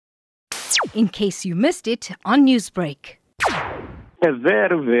in case you missed it on Newsbreak. A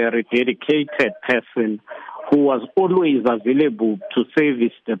very, very dedicated person who was always available to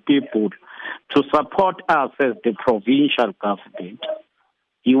service the people, to support us as the provincial government.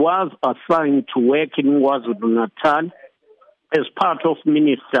 He was assigned to work in KwaZulu-Natal as part of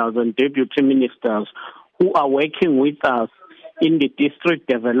ministers and deputy ministers who are working with us in the district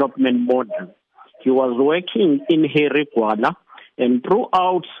development model. He was working in Harreeparshad, and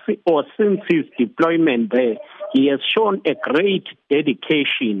throughout or since his deployment there, he has shown a great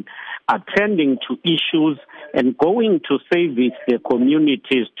dedication, attending to issues and going to service the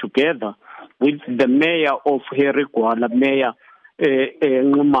communities together with the mayor of Harreeparshad, Mayor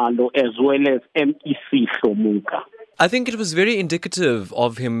Ngumalo, as well as MEC Hlomuka. I think it was very indicative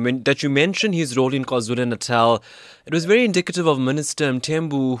of him that you mentioned his role in KwaZulu-Natal. It was very indicative of Minister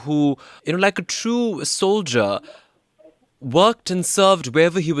Mthembu, who, like a true soldier, worked and served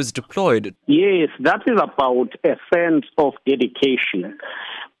wherever he was deployed. Yes, that is about a sense of dedication.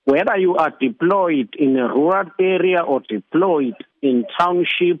 Whether you are deployed in a rural area or deployed in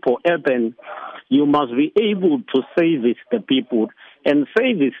township or urban, you must be able to service the people and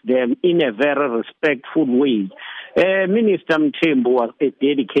service them in a very respectful way. Minister Mthembu was a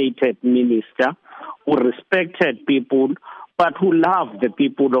dedicated minister who respected people, but who loved the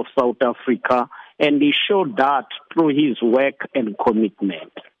people of South Africa, and he showed that through his work and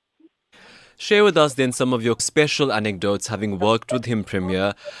commitment. Share with us then some of your special anecdotes having worked with him,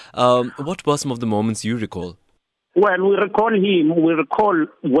 Premier. What were some of the moments you recall? Well, we recall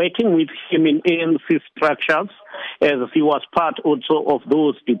working with him in ANC structures, as he was part also of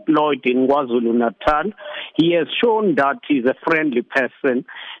those deployed in KwaZulu-Natal. He has shown that he's a friendly person,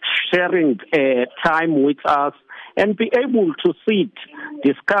 sharing time with us, and be able to sit,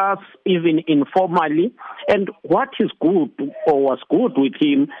 discuss even informally. And what is good or was good with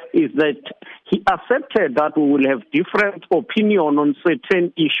him is that he accepted that we will have different opinion on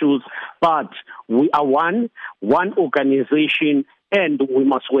certain issues, but we are one organization, and we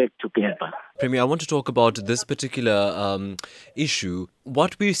must work together. Premier, I want to talk about this particular issue.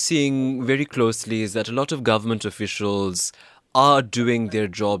 What we're seeing very closely is that a lot of government officials are doing their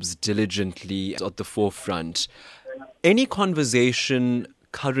jobs diligently at the forefront. Any conversation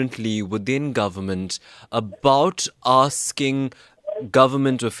currently within government about asking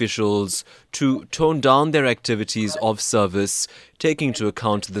government officials to tone down their activities of service, taking into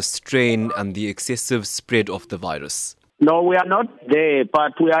account the strain and the excessive spread of the virus? No, we are not there,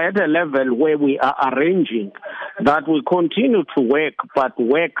 but we are at a level where we are arranging that we continue to work, but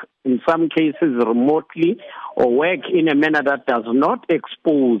work in some cases remotely, or work in a manner that does not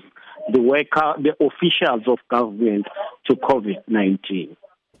expose the officials of government to COVID-19.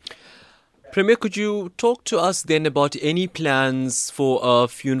 Premier, could you talk to us then about any plans for a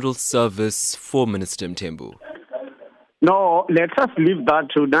funeral service for Minister Mthembu? No, let us leave that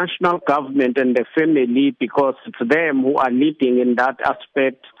to national government and the family, because it's them who are leading in that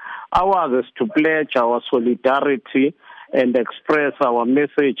aspect. Ours is to pledge our solidarity and express our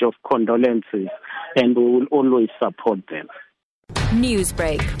message of condolences, and we will always support them.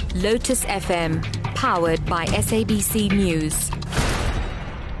 Newsbreak, Lotus FM, powered by SABC News.